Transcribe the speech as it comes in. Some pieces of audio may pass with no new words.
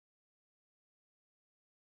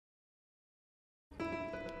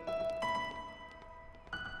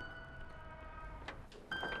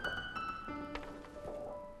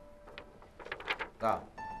啊，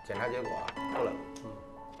检查结果出来了，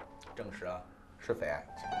证实啊是肺癌。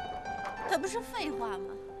这不是废话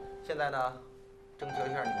吗？现在呢，征求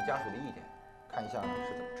一下你们家属的意见，看一下呢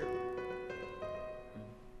是怎么治。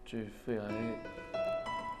这肺癌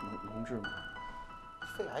能治吗？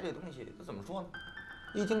肺癌这东西，这怎么说呢？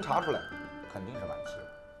一经查出来，肯定是晚期了。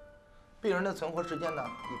病人的存活时间呢，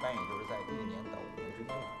一般也就是在1年到5年之间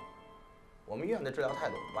吧。我们医院的治疗态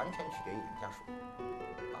度完全取决于你们家属。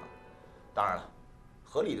啊，当然了，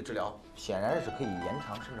合理的治疗显然是可以延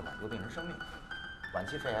长甚至挽救病人生命。晚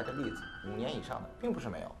期肺癌的例子5年以上的并不是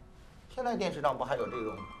没有。现在电视上不还有这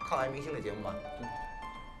种抗癌明星的节目吗？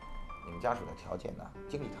你们家属的条件呢，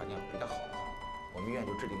经济条件要比较好的话，我们医院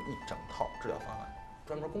就制定一整套治疗方案，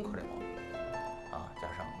专门攻克这毛病。啊，加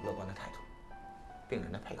上乐观的态度，病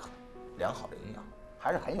人的配合，良好的营养，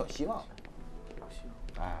还是很有希望的。有希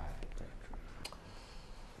望。哎，对，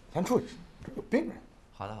先处理，这有病人。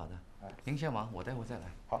好的好的，您先忙，我待会再来。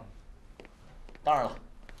好。当然了，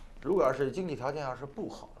如果要是经济条件要是不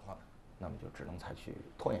好的话，那么就只能采取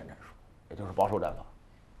拖延战术，也就是保守战法，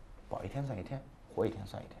保一天算一天，活一天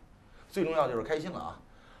算一天。最重要就是开心了啊，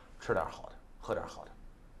吃点好的，喝点好的，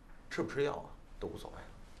吃不吃药啊都无所谓了。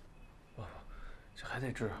这还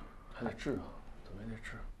得治，还得治啊，怎么也得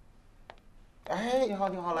治。哎，你好，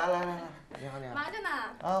你好，来，你好，你好。忙着呢。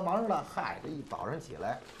啊，忙着呢。嗨，这一早上起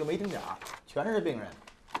来就没停点儿，全是病人。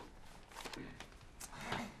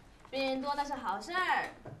病人多那是好事儿。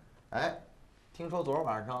哎，听说昨儿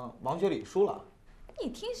晚上王学礼输了。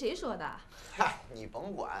你听谁说的？嗨，你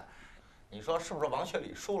甭管，你说是不是王学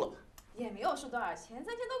礼输了？也没有输多少钱，3000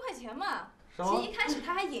多块钱嘛。是吗？其实一开始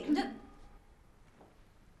他还赢着。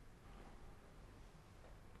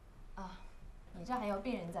啊，你这还有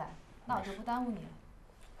病人在，那我就不耽误你了。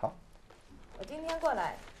好。我今天过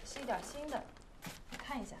来是一点新的，你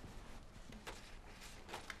看一下。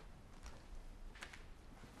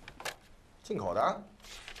进口的？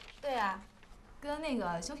对啊，跟那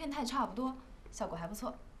个修片肽差不多，效果还不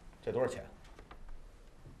错。这多少钱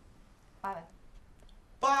800。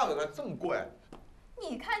800块，这么贵？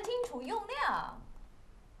你看清楚用量，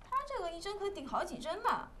它这个一针可以顶好几针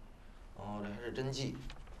呢。哦，这还是针剂。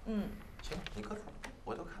嗯。行，你搁这儿，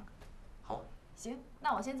我都看看。好。行，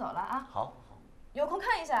那我先走了啊。好。有空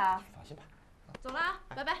看一下啊。放心吧。走了啊，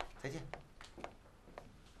拜拜。再见。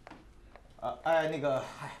哎，那个，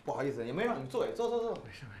哎，不好意思，也没让你们坐，坐。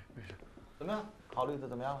没事。怎么样？考虑的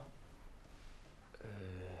怎么样？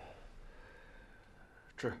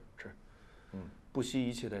治。不惜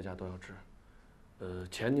一切代价都要治。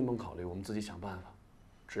钱你们考虑，我们自己想办法。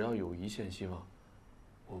只要有一线希望，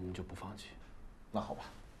我们就不放弃。那好吧。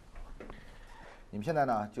你们现在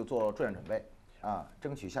呢就做住院准备啊，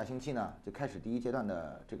争取下星期呢就开始第1阶段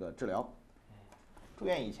的这个治疗。住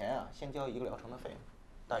院以前啊，先交1个疗程的费用，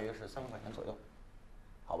大约是3万块钱左右，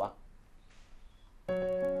好吧？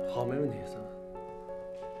好，没问题，3万。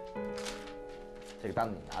这个单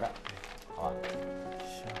子你拿着，好吧？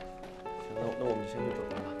行，那我们先去准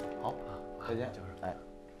备吧。好啊，再见。就是，哎。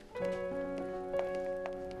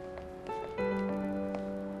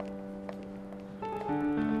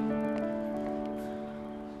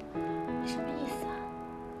你什么意思啊？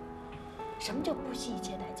什么叫不惜一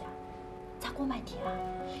切代价？砸锅卖铁啊！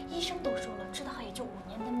医生都说了，治得好也就5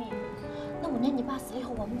年的命。那5年你爸死了以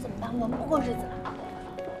后，我们怎么办？我们不过日子了。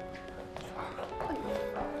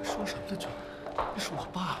你说什么呢？那是我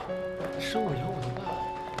爸，生我养我的爸。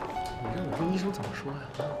你让我跟医生怎么说呀？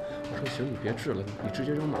我说行，你别治了，你直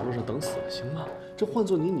接扔马路上等死了，行吗？这换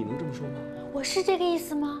做你能这么说吗？我是这个意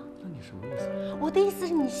思吗？那你什么意思？我的意思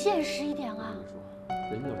是你现实一点啊。我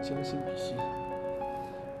跟你说，人要将心比心。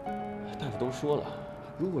大夫都说了，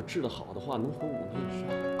如果治得好的话，能活5年以上。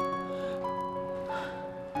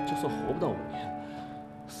就算活不到5年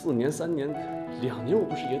，4年、3年、2年，我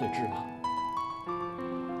不是也得治吗？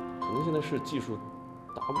可能现在是技术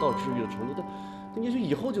达不到治愈的程度，但也许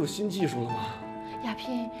以后就有新技术了嘛。亚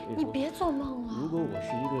萍，你别做梦了。如果我是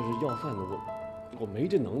一个要饭的，我没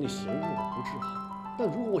这能力，行，我不治好。但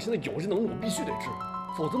如果我现在有这能力，我必须得治，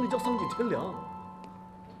否则那叫丧尽天良。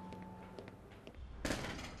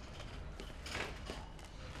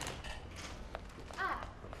哎，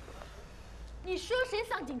你说谁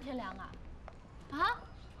丧尽天良啊？啊？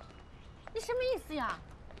你什么意思呀？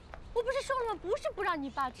我不是说了吗？不是不让你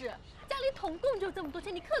爸治，家里统共就这么多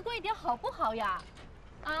钱，你客观一点好不好呀？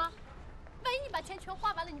啊？万一你把钱全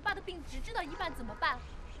花完了，你爸的病只治到一半怎么办？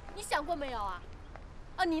你想过没有啊？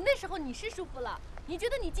啊，你那时候你是舒服了，你觉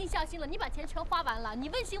得你尽孝心了，你把钱全花完了，你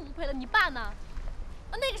问心无愧了，你爸呢？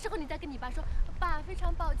啊，那个时候你再跟你爸说，爸，非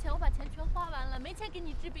常抱歉，我把钱全花完了，没钱给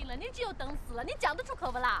你治病了，您只有等死了，你讲得出口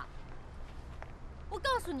不啦？我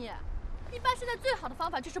告诉你，一般现在最好的方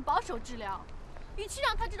法就是保守治疗，与其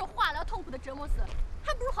让他这种化疗痛苦的折磨死，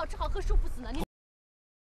还不如好吃好喝舒服死呢。你。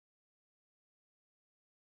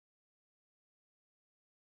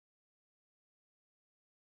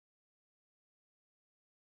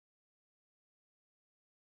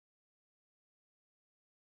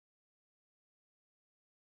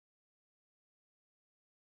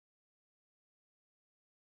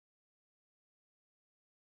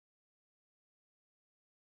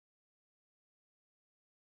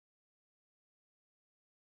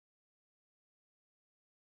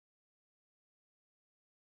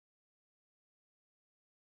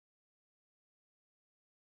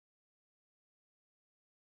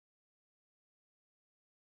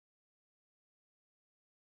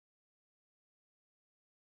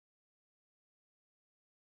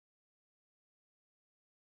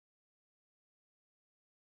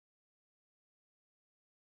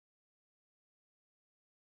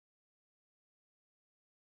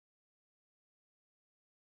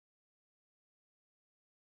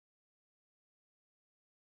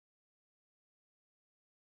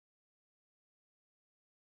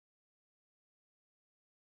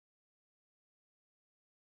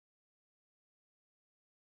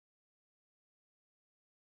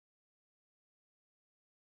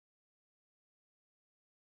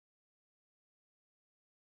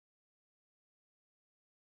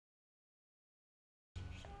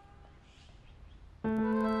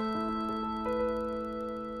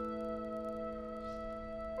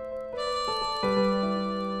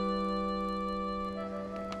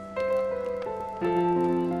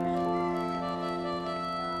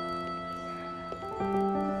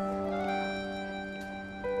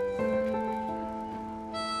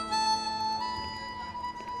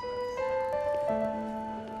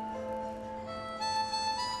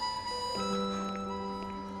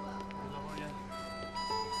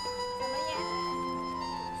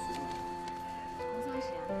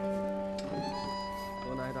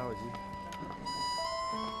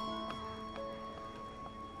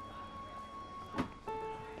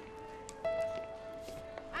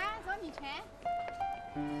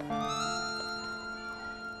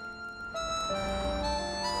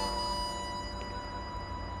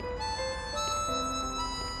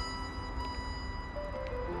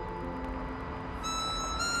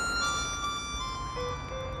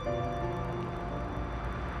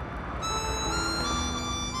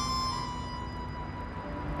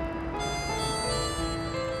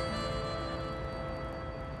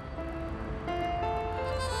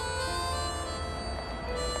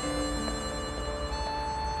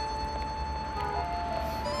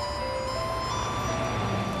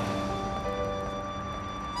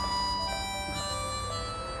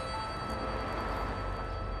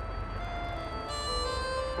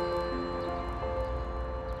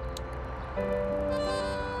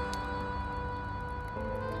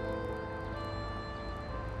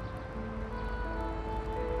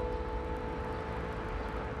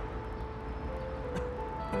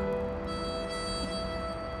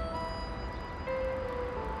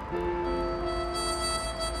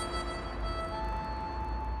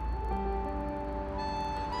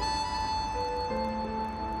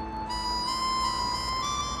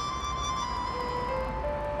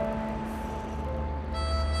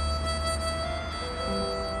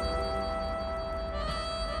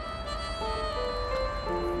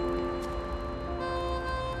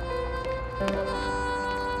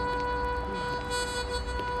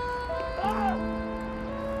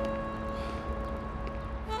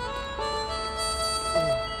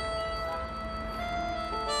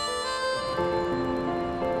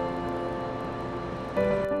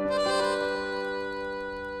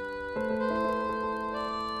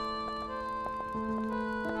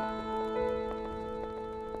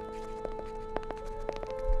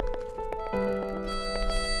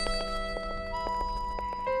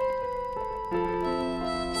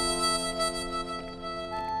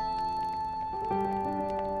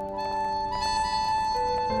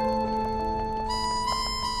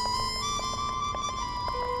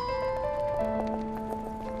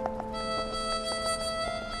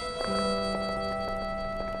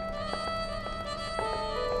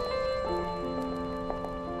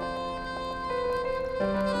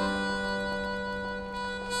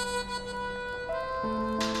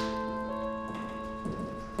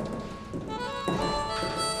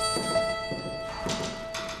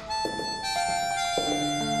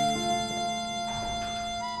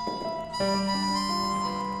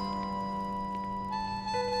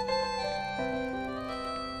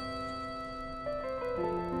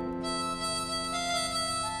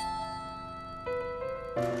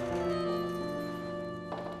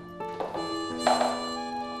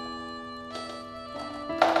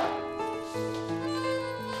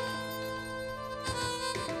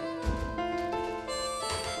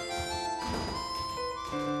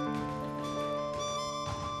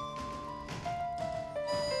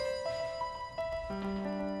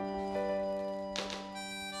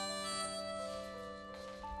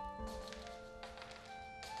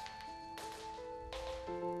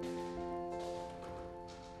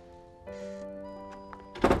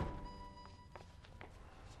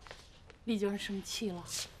丽娟生气了。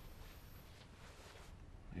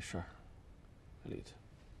没事儿，别理他。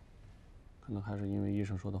可能还是因为医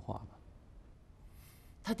生说的话吧。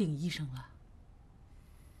他顶医生了，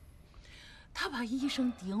他把医生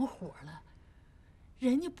顶火了，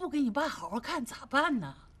人家不给你爸好好看咋办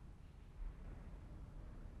呢？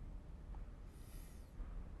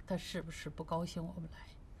他是不是不高兴我们来？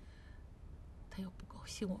他要不高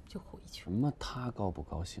兴，我们就回去。什么他高不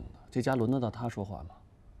高兴的？这家轮得到他说话吗？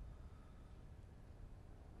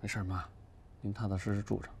没事儿，妈，您踏踏实实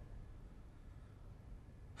住着。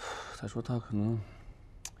再说他可能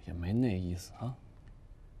也没那意思啊。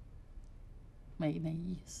没那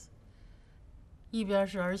意思。一边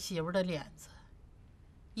是儿媳妇的脸子，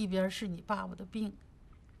一边是你爸爸的病，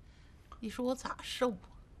你说我咋受啊？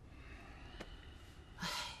唉，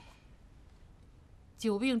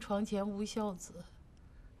久病床前无孝子，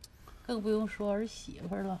更不用说儿媳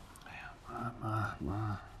妇了。哎呀，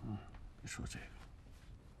妈，别说这个。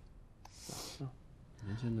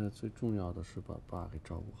您现在最重要的是把爸给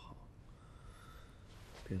照顾好，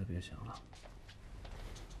别的别想了。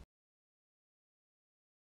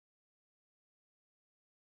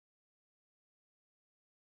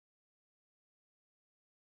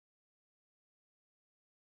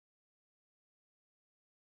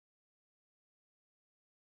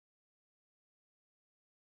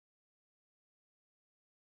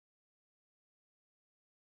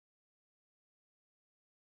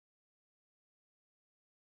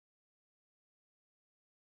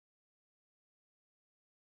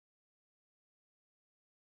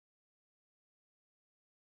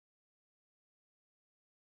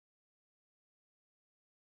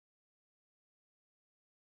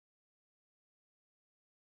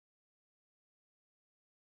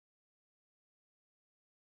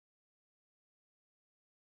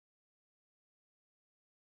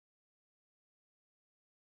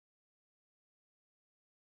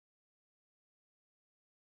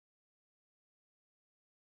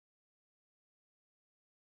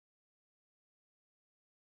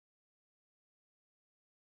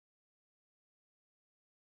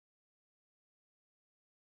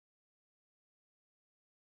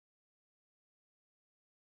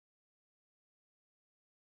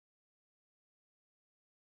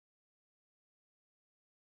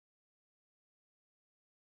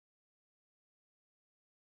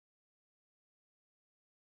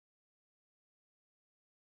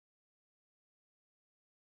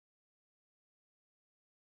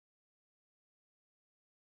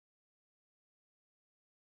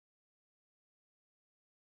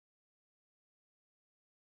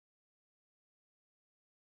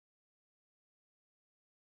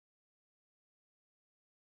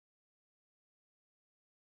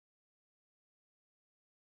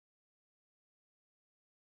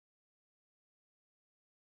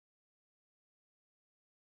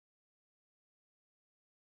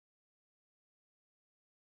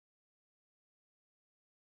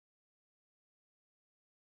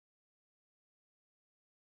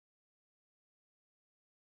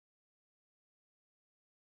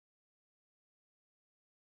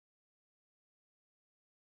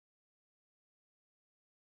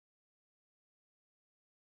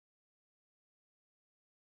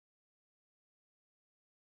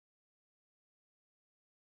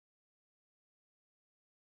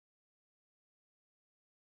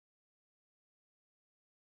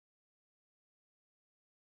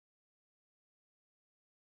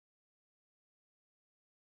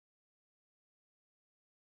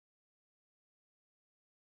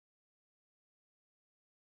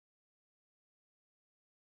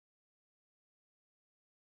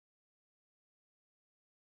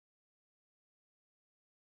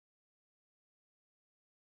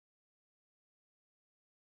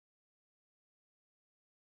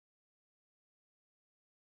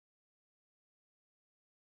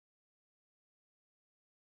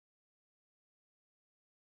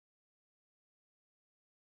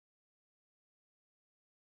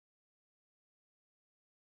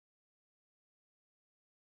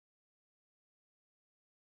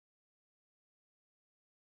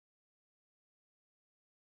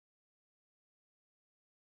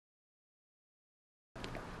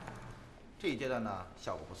这一阶段呢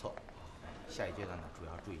效果不错，下一阶段呢主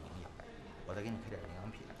要注意营养，我再给你开点营养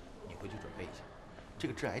品，你回去准备一下。这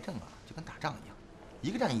个治癌症啊就跟打仗一样，一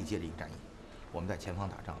个战役接着一个战役，我们在前方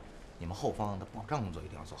打仗，你们后方的保障工作一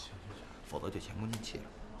定要做好，否则就前功尽弃了。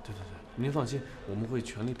对，您放心，我们会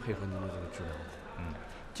全力配合您的这个治疗的。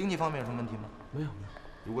经济方面有什么问题吗？没有。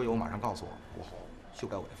如果有，马上告诉我，我修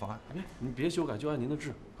改我的方案。你别修改，就按您的治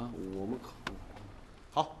啊，我们可。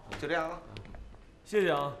好，就这样啊。谢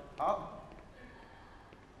谢啊。好。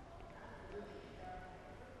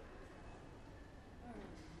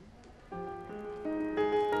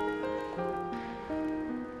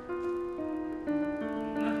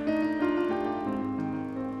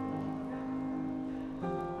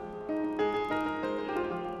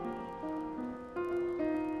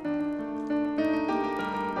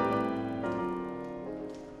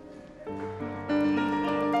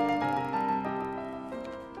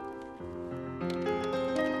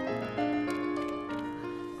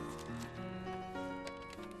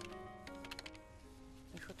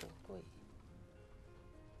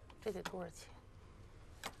这得多少钱？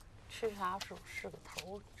吃啥时候是个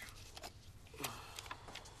头？你说？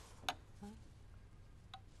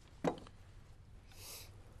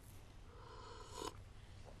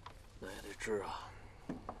那也得治啊。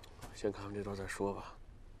先看看这段再说吧。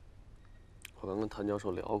我刚跟谭教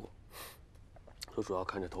授聊过，就主要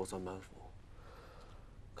看这头3板斧，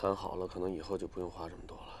看好了，可能以后就不用花这么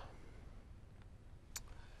多了。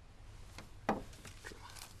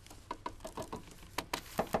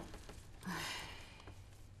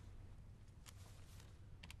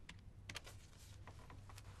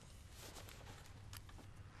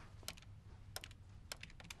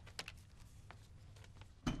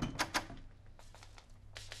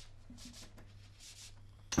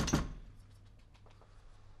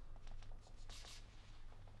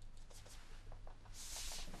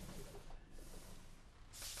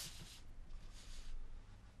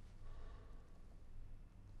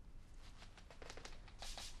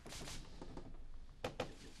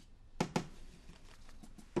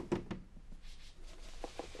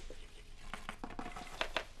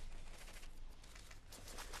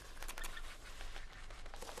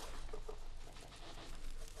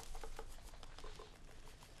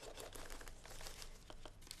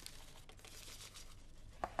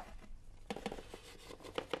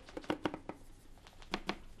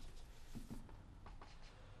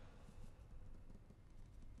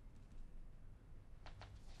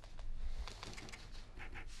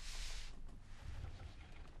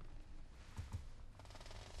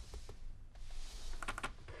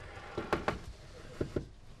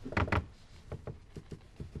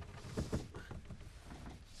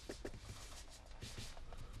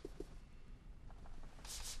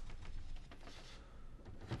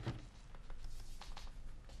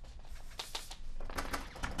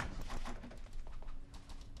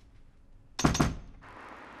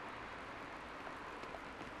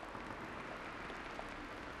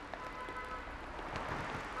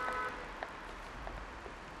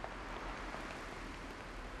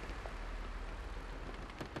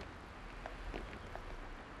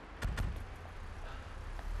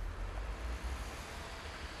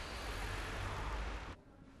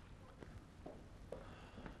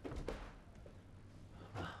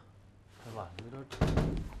 有点怎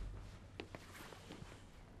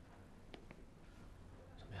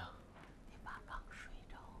么样？你爸刚睡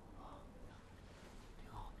着，挺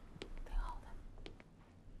好的，挺好的。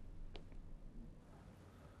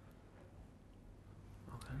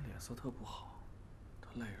我看脸色特不好，特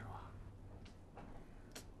累是吧？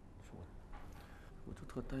我就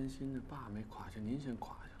特担心这爸没垮下，您先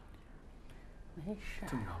垮下了。没事。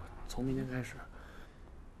这么着吧，从明天开始，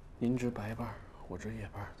您值白班，我值夜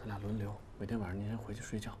班，咱俩轮流。每天晚上您先回去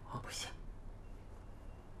睡觉啊。不行，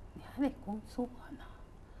你还得工作呢。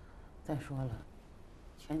再说了，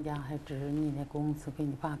全家还指着你那工资给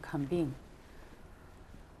你爸看病。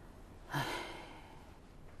唉，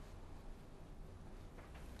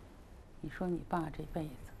你说你爸这辈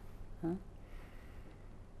子，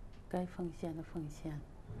该奉献的奉献，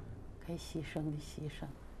该牺牲的牺牲。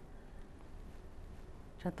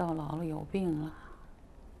这到老了有病了，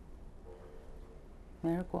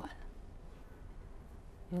没人管了。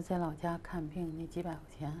又在老家看病那几百块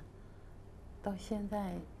钱，到现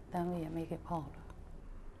在单位也没给报了。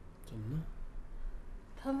怎么呢？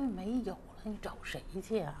单位没有了，你找谁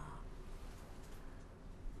去啊？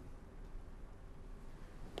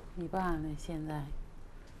你爸呢？现在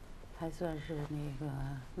还算是那个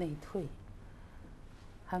内退，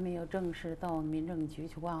还没有正式到民政局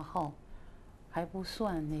去挂号，还不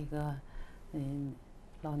算那个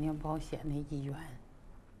老年保险那1元。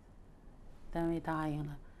单位答应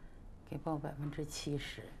了，给报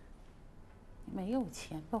70%。你没有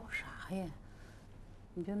钱报啥呀？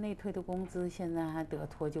你这内退的工资现在还得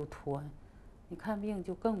拖就拖，你看病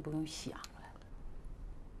就更不用想了。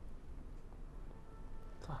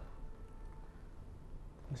算了，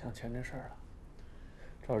甭想钱这事儿了。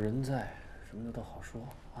只要人在，什么都好说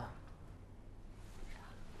啊。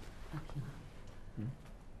阿平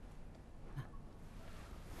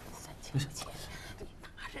，3000块钱，你拿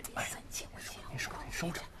着这3000块钱，你收着，你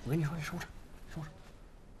收着。我跟你说，你收着，收着。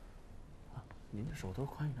啊，您这手头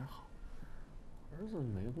宽裕点好。儿子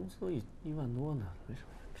每个工资都1万多呢，没事，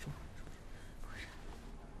收着，收着。不是，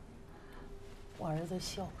我儿子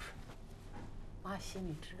孝顺，妈心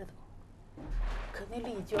里知道。可那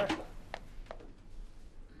丽娟儿，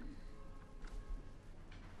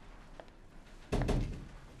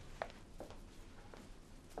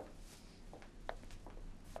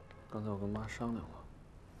刚才我跟妈商量了，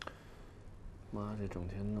妈这整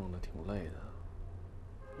天弄得挺累的，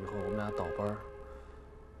以后我们俩倒班，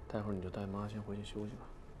待会儿你就带妈先回去休息吧。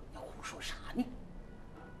要胡说啥呢？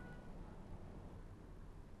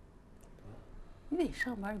你得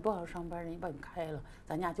上班，你不好上班，人家把你开了，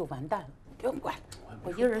咱家就完蛋了。不用管，我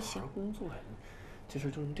一个人行。工作呀，这事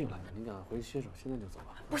就这么定了，您俩回去歇着，现在就走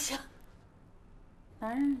吧。不行，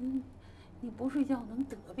男人你不睡觉能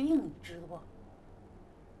得病，你知道不？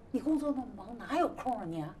你工作那么忙，哪有空啊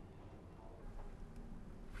你？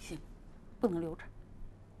不行，不能留着。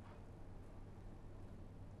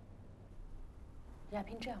亚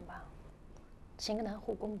萍，这样吧，请个男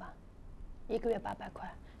护工吧，1个月800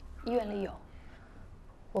块，医院里有。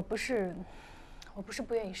我不是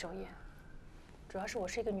不愿意守夜，主要是我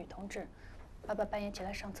是一个女同志，爸爸半夜起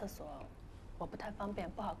来上厕所，我不太方便，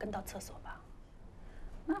不好跟到厕所吧。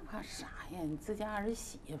那怕啥呀？你自家儿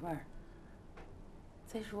媳妇儿。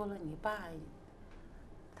再说了，你爸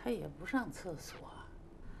他也不上厕所，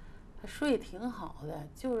他睡挺好的，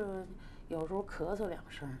就是有时候咳嗽2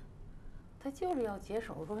声，他就是要解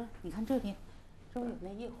手说，你看这里，这不有那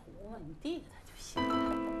一壶吗？你递给他就行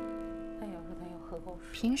了。他有时候他要喝口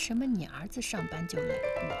水。凭什么你儿子上班就累，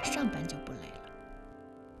我上班就不累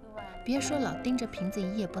了？别说老盯着瓶子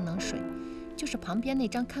一夜不能睡，就是旁边那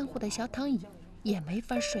张看护的小躺椅也没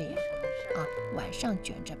法睡呀！啊，晚上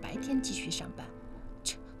卷着，白天继续上班，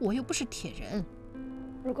切，我又不是铁人。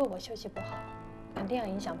如果我休息不好，肯定要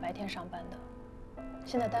影响白天上班的。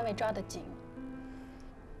现在单位抓得紧，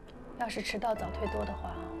要是迟到早退多的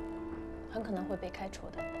话，很可能会被开除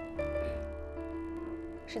的。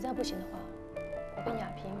实在不行的话，我跟亚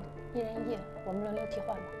萍1人1夜，我们轮流替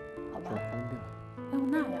换吧，好吧？要不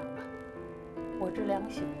那样吧，我这2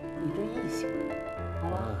宿，你这1宿，好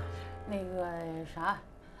吧？那个啥，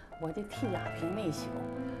我就替亚萍那宿，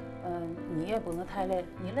你也不能太累，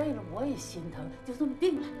你累了我也心疼，就这么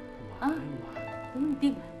定了，啊，就这么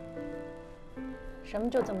定了。什么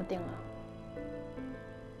就这么定了？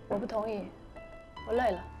我不同意，我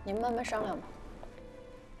累了，你们慢慢商量吧。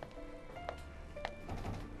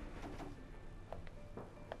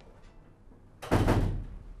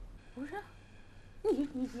不是，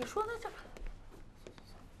你说的这。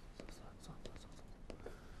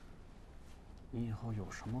你以后有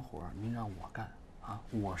什么活儿，您让我干啊！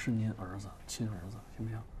我是您儿子，亲儿子，行不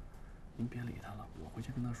行？您别理他了，我回去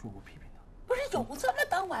跟他说，我批评他。不是有这么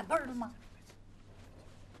当晚辈的吗？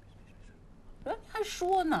人家还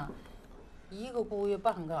说呢，1个姑爷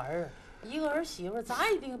半个儿，1个儿媳妇，咱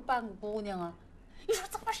一定半个姑娘啊！你说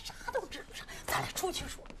怎么啥都知不上？咱俩出去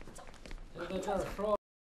说。走。就在这儿说。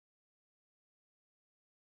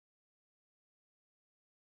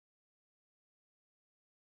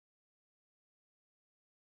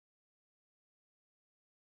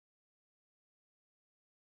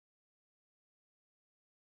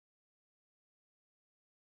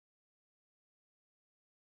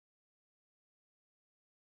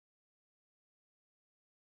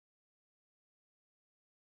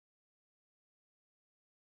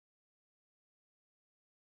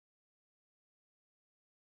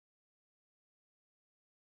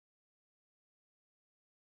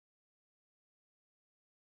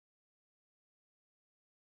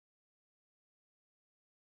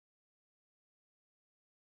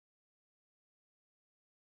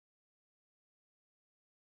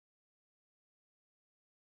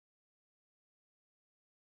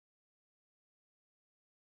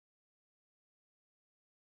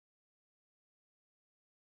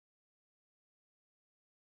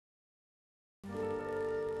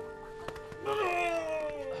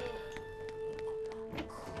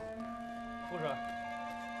护士，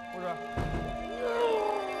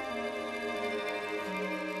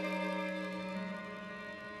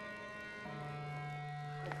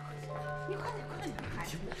你快点，孩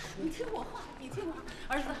子，你听我话，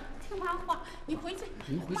儿子，听妈话，你回去，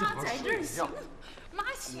妈在这儿行，妈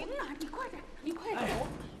行啊，你快点，走，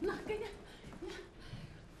那给你，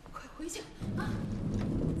快回去啊！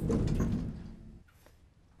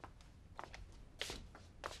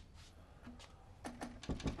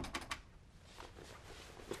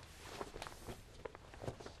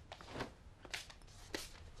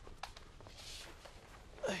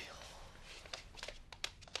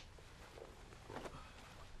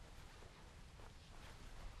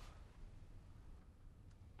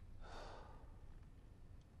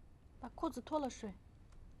把裤子脱了睡。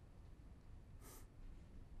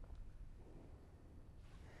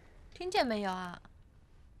听见没有啊？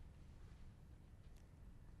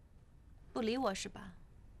不理我是吧？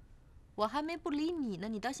我还没不理你呢，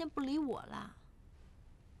你倒先不理我啦。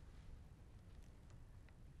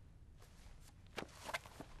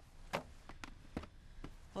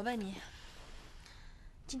我问你，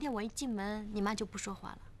今天我一进门，你妈就不说话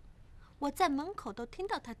了。我在门口都听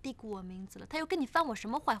到他嘀咕我名字了，他又跟你翻我什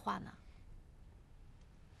么坏话呢？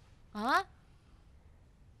啊？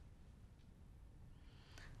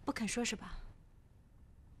不肯说是吧？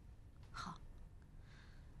好。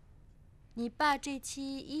你爸这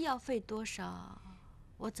期医药费多少？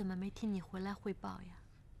我怎么没听你回来汇报呀？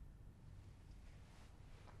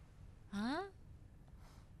啊？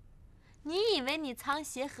你以为你藏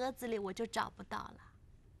鞋盒子里我就找不到了？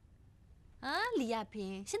啊，李亚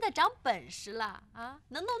平，现在长本事了啊，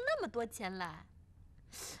能弄那么多钱来。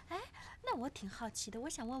哎，那我挺好奇的，我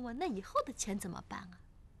想问问，那以后的钱怎么办啊？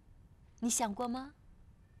你想过吗？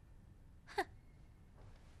哼，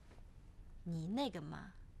你那个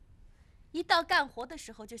妈，一到干活的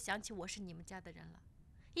时候就想起我是你们家的人了，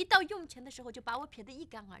一到用钱的时候就把我撇得一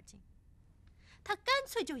干二净。他干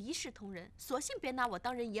脆就一视同仁，索性别拿我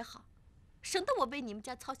当人也好，省得我为你们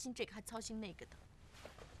家操心这个还操心那个的。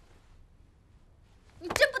你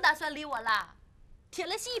真不打算理我啦？铁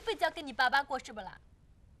了心一辈子要跟你爸爸过是不啦？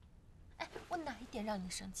哎，我哪一点让你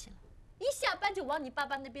生气了？一下班就往你爸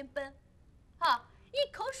爸那边奔，啊，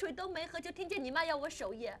一口水都没喝就听见你妈要我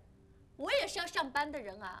守夜，我也是要上班的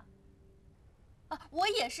人啊。啊，我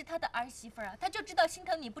也是他的儿媳妇啊，他就知道心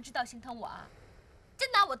疼你，不知道心疼我啊？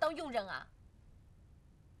真拿我当佣人啊？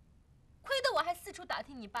亏得我还四处打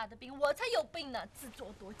听你爸的病，我才有病呢，自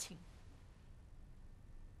作多情。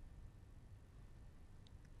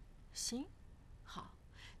行，好，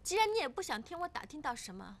既然你也不想听我打听到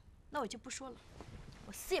什么，那我就不说了，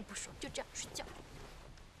我死也不说，就这样睡觉。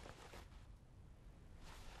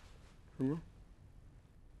什么？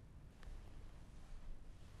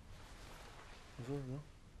你说什么？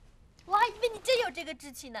我还以为你真有这个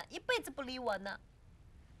志气呢，一辈子不理我呢。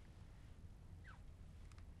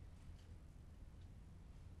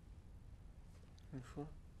你说。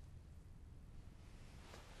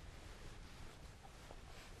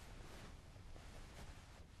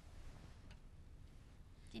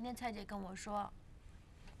今天蔡姐跟我说，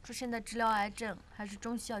现在治疗癌症还是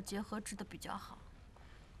中西药结合治的比较好。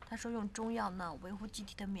她说用中药呢维护机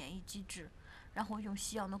体的免疫机制，然后用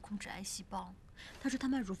西药呢控制癌细胞。她说她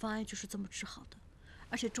妈乳房癌就是这么治好的，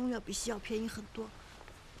而且中药比西药便宜很多。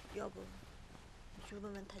要不你去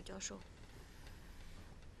问问谭教授。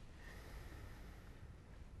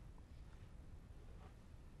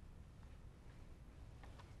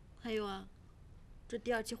还有啊，这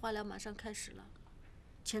第2期化疗马上开始了。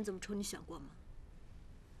钱怎么筹？你想过吗？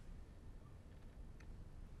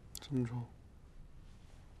怎么筹？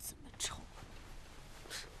怎么筹？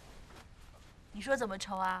你说怎么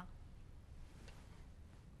筹啊？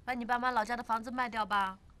把你爸妈老家的房子卖掉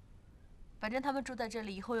吧，反正他们住在这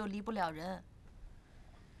里，以后又离不了人。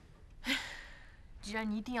唉，既然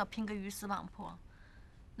你一定要拼个鱼死网破，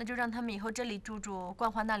那就让他们以后这里住住，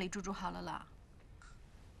冠华那里住住好了啦。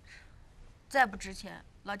再不值钱，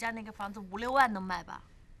老家那个房子5、6万能卖吧？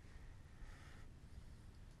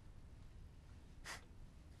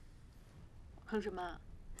哼什么？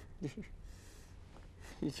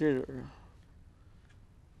你这人啊，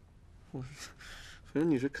我是，反正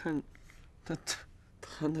你是看，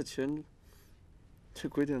贪的钱，这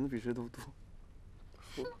鬼点子比谁都多。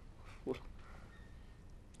服了。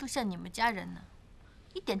都像你们家人呢，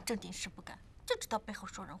一点正经事不干，就知道背后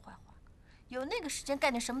说人坏话，有那个时间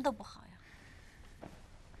干点什么都不好呀。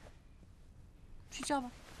睡觉吧。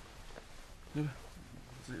别，我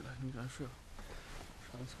自己来，你赶紧睡吧，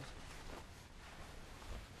上个厕所。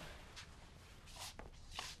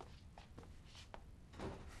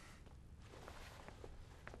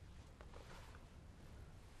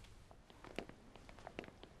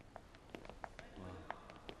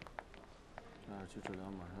2期治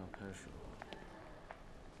疗马上要开始了，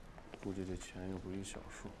估计这钱又不是一小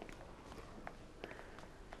数。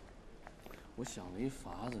我想了一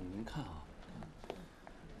法子，您看啊，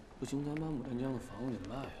不行，咱把牡丹江的房子给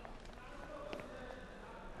卖了。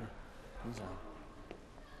不是，您想，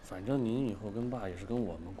反正您以后跟爸也是跟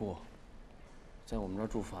我们过，在我们这儿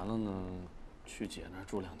住烦了呢，去姐那儿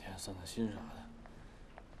住2天，散散心啥的。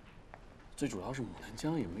最主要是牡丹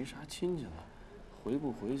江也没啥亲戚了。回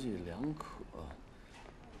不回去两可，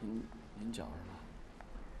您觉着呢？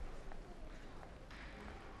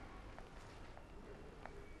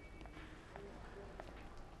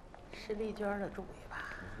是丽娟的主意吧？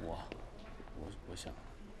我想。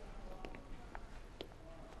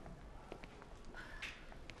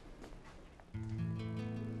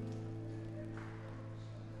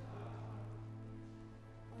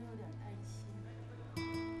我有点担心。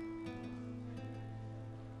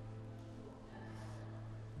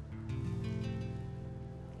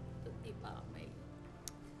地爸没有，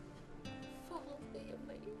房子也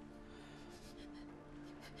没有，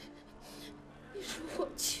我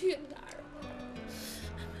去哪儿？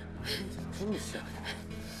你怎么这么想啊？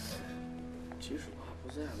即使爸不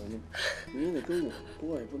在了，你也得跟我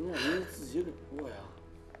过呀，不能让人自己给过呀。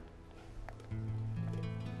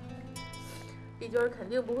丽娟肯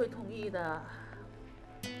定不会同意的，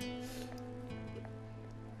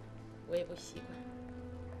我也不习惯。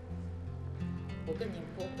我跟你们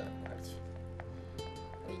过不到一块儿去，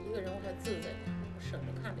我一个人我还自在点，我省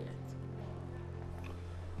着看着眼睛。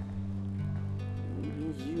你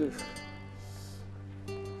一个人，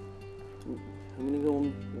你跟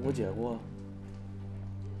我姐过？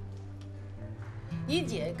你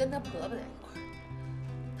姐跟她婆婆在一块儿，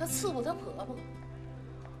她伺候她婆婆。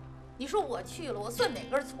你说我去了，我算哪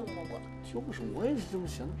根葱啊我？就是，我也是这么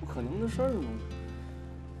想，不可能的事儿嘛。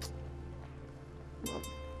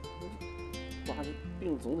爸这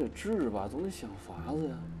病总得治吧，总得想法子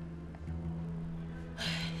呀。哎呀，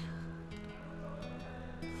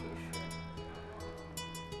其实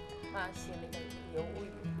妈心里犹豫，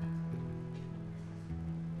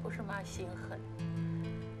不是妈心狠。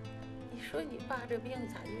你说你爸这病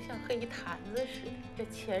咋就像黑毯子似的，这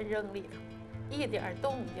钱扔里头，一点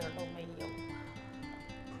动静都没有啊！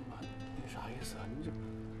不是妈，你啥意思啊？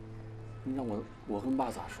你让我跟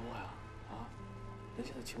爸咋说呀？啊，人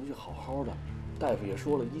现在情绪好好的，大夫也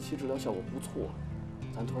说了，1期治疗效果不错，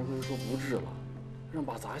咱突然跟人说不治了，让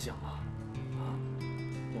爸咋想啊？啊，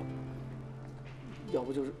要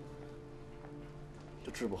不就是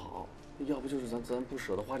就治不好，要不就是咱不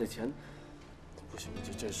舍得花这钱。不行，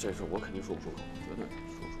这事我肯定说不出口，绝对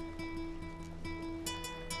说不出口。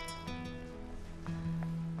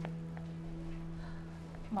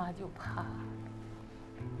妈就怕，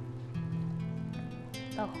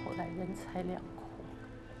到后来人财两空。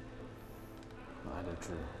那还得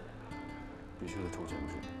治，必须得抽钱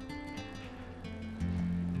治。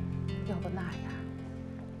要不那样，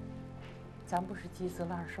咱不是集资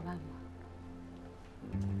了20万吗？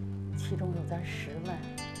其中有咱10万。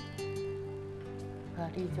把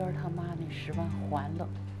丽娟他妈那10万还了，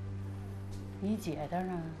你姐的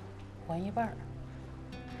呢，还一半，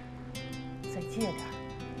再借点，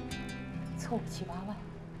凑个7、8万，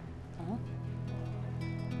嗯？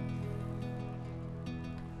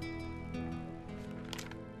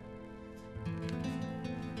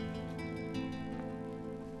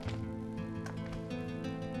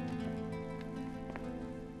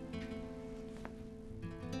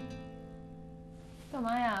干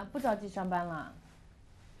嘛呀？不着急上班了？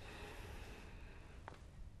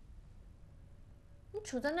你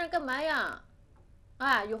杵在那儿干嘛呀？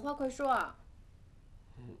哎，有话快说。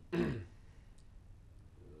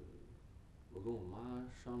我跟我妈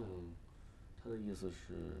商量，她的意思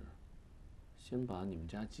是，先把你们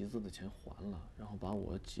家集资的钱还了，然后把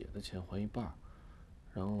我姐的钱还一半，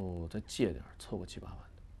然后再借点，凑个7、8万的。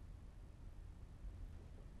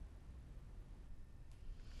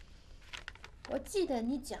我记得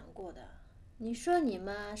你讲过的，你说你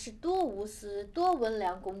妈是多无私、多温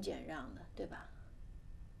良恭俭让的，对吧？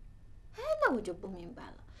哎，那我就不明白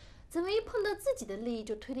了，怎么一碰到自己的利益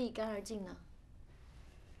就推得一干二净呢？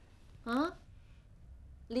啊，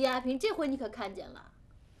李亚平，这回你可看见了，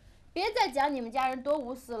别再讲你们家人多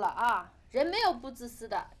无私了啊！人没有不自私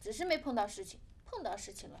的，只是没碰到事情，碰到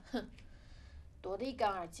事情了，哼，躲得一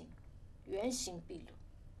干二净，原形毕露。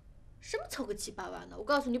什么凑个7、8万呢？我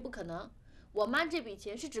告诉你不可能，我妈这笔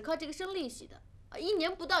钱是只靠这个生利息的啊，1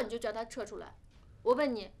年不到你就叫她撤出来，我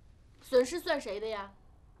问你，损失算谁的呀？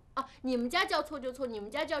啊，你们家叫错就错，你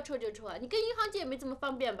们家叫撤就撤啊！你跟银行借也没这么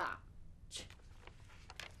方便吧？切！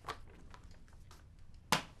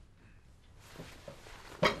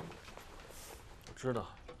我知道，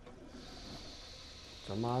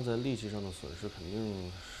咱妈在利息上的损失肯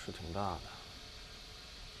定是挺大的，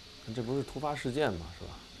但这不是突发事件嘛，是吧？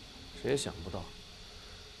谁也想不到。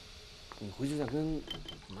你回去再跟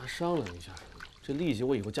我妈商量一下，这利息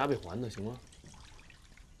我以后加倍还的，行吗？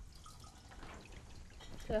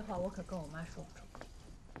这话我可跟我妈说不出口。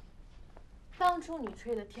当初你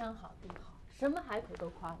吹的天好地好，什么海口都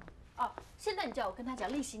夸我。哦，现在你叫我跟她讲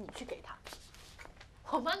利息，你去给她。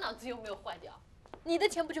我妈脑子有没有坏掉？你的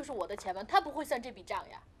钱不就是我的钱吗？她不会算这笔账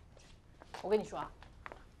呀。我跟你说啊，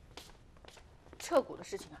撤股的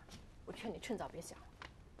事情啊，我劝你趁早别想。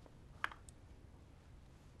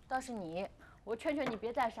倒是你，我劝劝你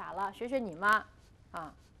别再傻了，学学你妈，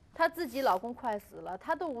啊。她自己老公快死了，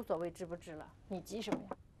她都无所谓治不治了，你急什么呀？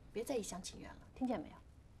别再一厢情愿了，听见没有？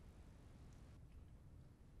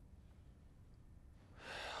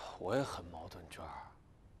我也很矛盾，娟儿。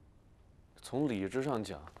从理智上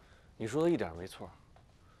讲，你说的一点没错。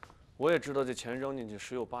我也知道这钱扔进去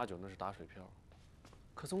10有8、9那是打水漂，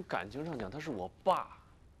可从感情上讲，他是我爸，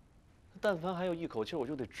但凡还有一口气，我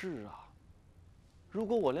就得治啊。如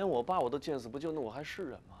果我连我爸我都见死不救，那我还是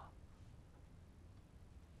人吗？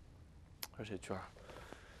而且娟儿，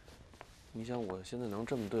你想我现在能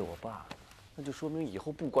这么对我爸，那就说明以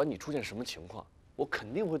后不管你出现什么情况，我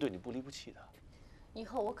肯定会对你不离不弃的。以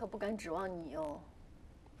后我可不敢指望你哦。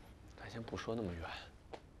咱先不说那么远。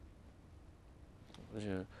而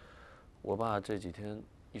且，我爸这几天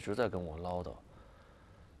一直在跟我唠叨，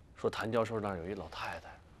说谭教授那儿有一老太太，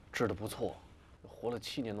治得不错，活了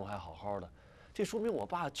7年多还好好的，这说明我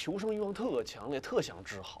爸求生欲望特强烈，特想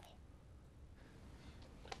治好。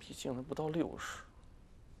毕竟还不到60，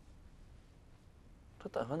他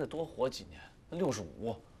但凡得多活几年，那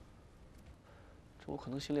65，这我可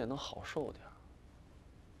能心里也能好受点儿。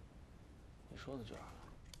你说呢，娟儿？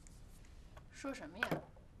说什么呀？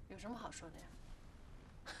有什么好说的呀？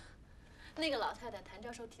那个老太太，谭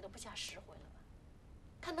教授提了不下10回了吧？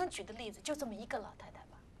他能举的例子就这么一个老太太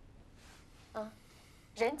吧？啊，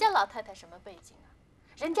人家老太太什么背景啊？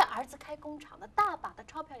人家儿子开工厂的，大把的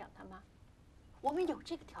钞票养他妈。我们有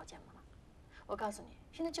这个条件吗？我告诉你，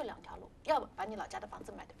现在就2条路，要么把你老家的房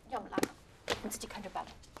子卖掉，要么拉倒，你自己看着办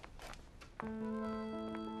吧。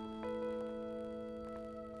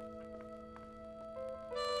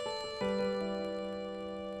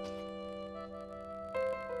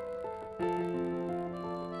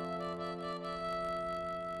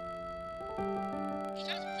你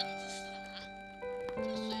这怎么这么自私啊？这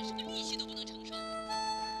个损失个利息都不能承受，一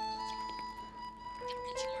点人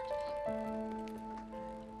情味都没有。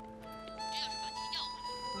这要是把钱要回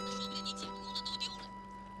来，那说不定你姐夫工作都丢了。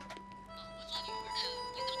啊，我做女儿的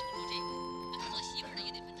应当承受这个，那他做媳妇儿的也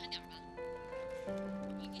得分摊点吧。我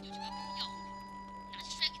明天就去把本子要回来，拿去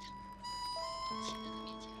摔给他。钱在他面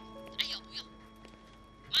前，爱要不要？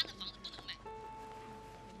妈那房子不能卖，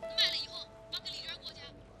那卖了以后，妈跟丽娟过去。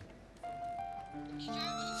丽娟不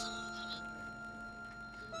能伺候他吗？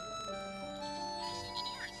我跟他说过多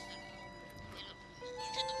少次了，那老婆浑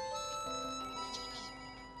身都是毛病，他瞧不起我。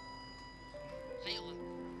还有啊，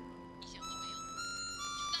你想过没有？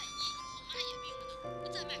这万一以后妈也病了呢？那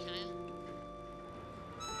再卖啥呀？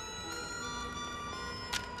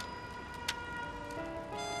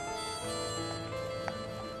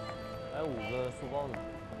来5个素包子。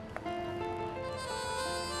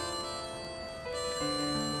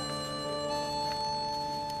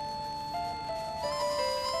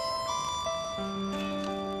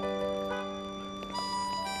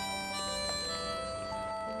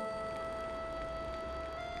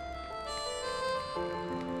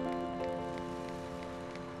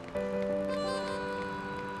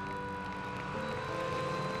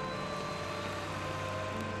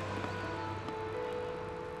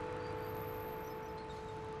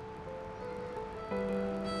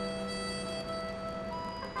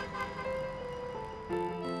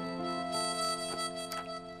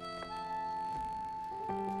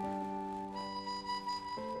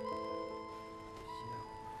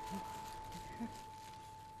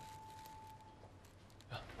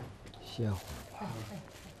歇会儿吧。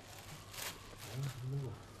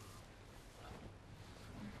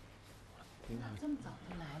你咋这么早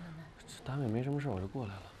就来了呢？单位没什么事，我就过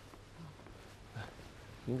来了。哎，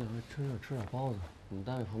你等会吃点包子，我们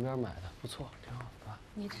单位旁边买的，不错，挺好啊。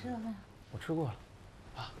你吃了没？我吃过了，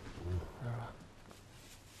啊，这是吧？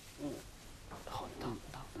好，当，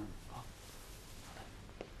好。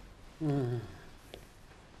你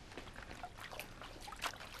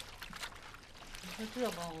说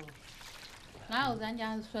这包子，哪有咱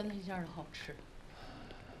家酸菜馅的好吃？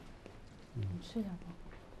你吃点吧。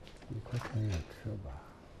你快趁热吃吧。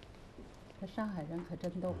这上海人可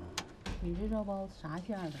真逗。你这包子啥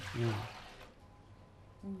馅的？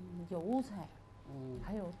油菜，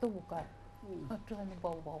还有豆干，这还能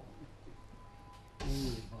包不包？包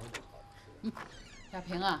子好吃。亚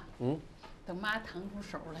平啊，等妈腾出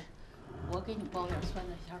手来，我给你包点酸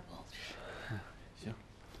菜馅包子吃。行。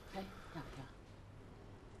哎，亚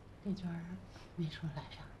平，丽娟儿没说来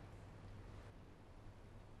呀？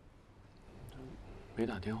没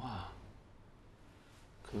打电话，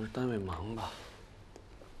可能是单位忙吧。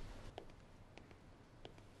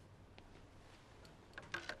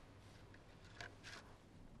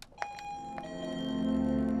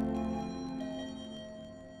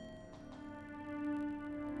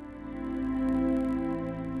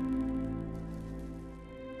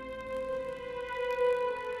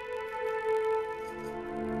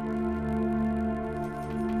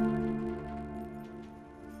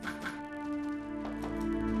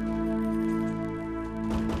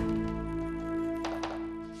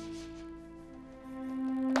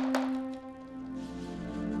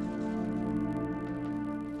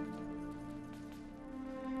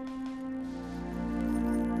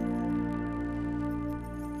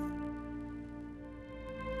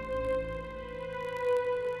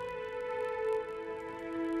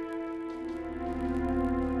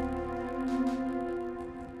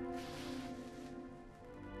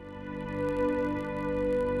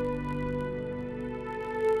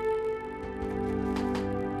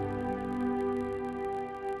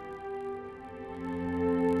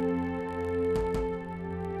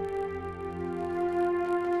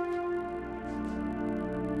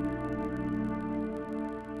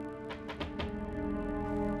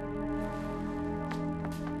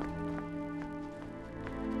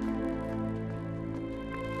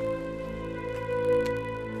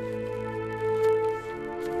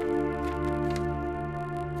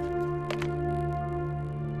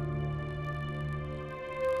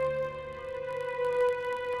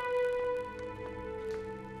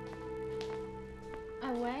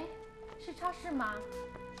喂，是超市吗？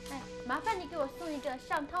哎，麻烦你给我送一个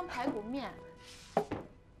上汤排骨面。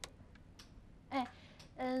哎，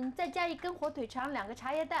再加一根火腿肠，2个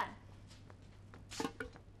茶叶蛋。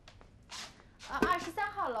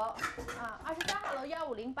23号楼，23号楼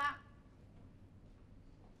1508。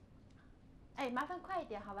哎，麻烦快一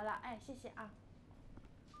点，好吧了，哎，谢谢啊。